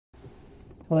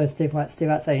Hello, Steve White, Steve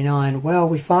Arts 89. Well,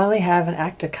 we finally have an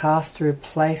actor cast to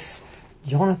replace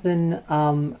Jonathan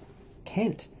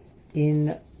Kent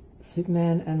in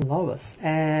Superman and Lois,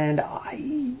 and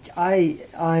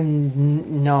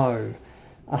I'm no.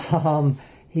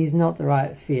 He's not the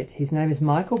right fit. His name is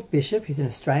Michael Bishop. He's an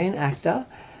Australian actor,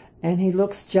 and he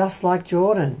looks just like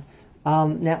Jordan.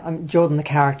 Jordan the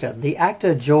character. The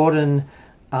actor Jordan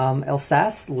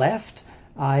Elsas left.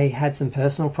 I had some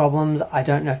personal problems. I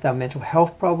don't know if they were mental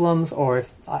health problems or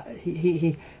if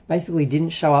he basically didn't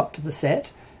show up to the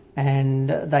set and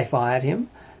they fired him.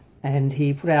 And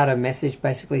he put out a message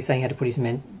basically saying he had to put his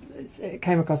it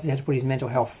came across as he had to put his mental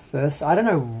health first. I don't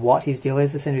know what his deal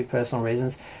is. There seem to be personal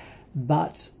reasons.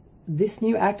 But this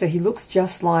new actor, he looks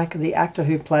just like the actor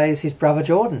who plays his brother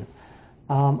Jordan.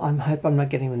 I hope I'm not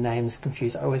getting the names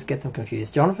confused. I always get them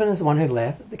confused. Jonathan is the one who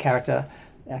left, the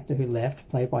actor who left,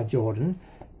 played by Jordan,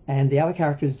 and the other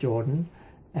character is Jordan,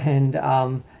 and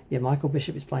yeah, Michael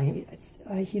Bishop is playing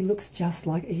him. He looks just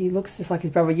like his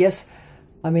brother. Yes,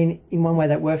 I mean in one way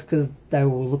that works because they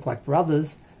will look like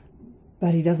brothers,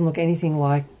 but he doesn't look anything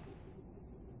like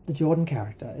the Jordan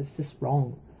character. It's just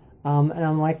wrong, and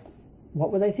I'm like,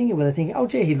 what were they thinking? Were they thinking, oh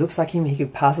gee, he looks like him, he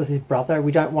could pass as his brother,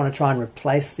 we don't want to try and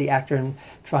replace the actor and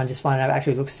try and just find an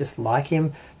actor who looks just like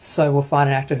him, so we'll find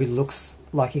an actor who looks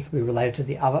like he could be related to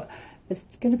the other. It's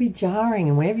going to be jarring,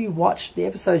 and whenever you watch the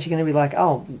episodes, you're going to be like,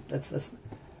 oh,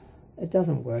 it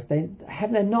doesn't work.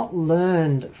 Have they not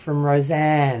learned from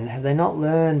Roseanne? Have they not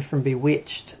learned from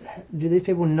Bewitched? Do these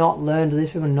people not learn? Do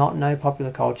these people not know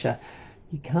popular culture?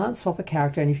 You can't swap a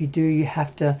character, and if you do, you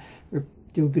have to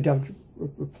do a good job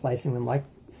replacing them. Like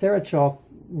Sarah Chalk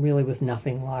really was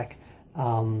nothing like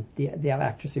the other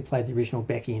actress who played the original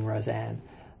Becky in Roseanne.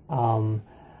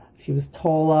 She was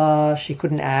taller, she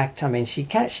couldn't act. I mean,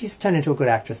 she's turned into a good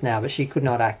actress now, but she could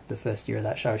not act the first year of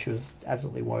that show. She was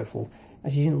absolutely woeful.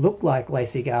 And she didn't look like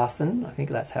Lacey Garson. I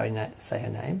think that's how you say her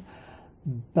name.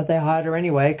 But they hired her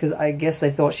anyway, because I guess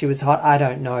they thought she was hot. I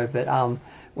don't know, but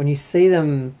when you see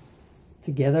them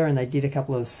together, and they did a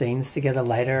couple of scenes together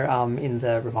later in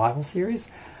the revival series,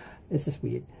 it's just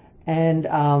weird. And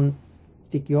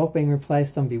Dick York being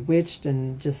replaced on Bewitched,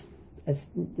 and just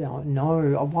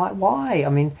no, why? I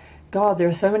mean, God, there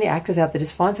are so many actors out there.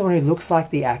 Just find someone who looks like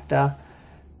the actor,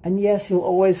 and yes, he'll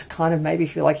always kind of maybe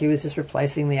feel like he was just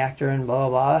replacing the actor and blah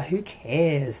blah blah. Who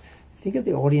cares? Think of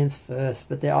the audience first.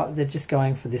 But they're just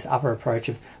going for this other approach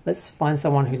of, let's find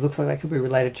someone who looks like they could be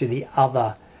related to the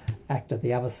other actor,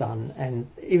 the other son. And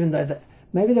even though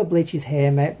maybe they'll bleach his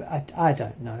hair, maybe, I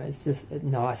don't know. It's just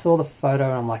no. I saw the photo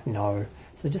and I'm like, no.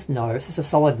 So just no. It's just a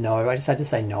solid no. I just had to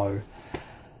say no.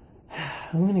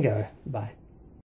 I'm gonna go. Bye.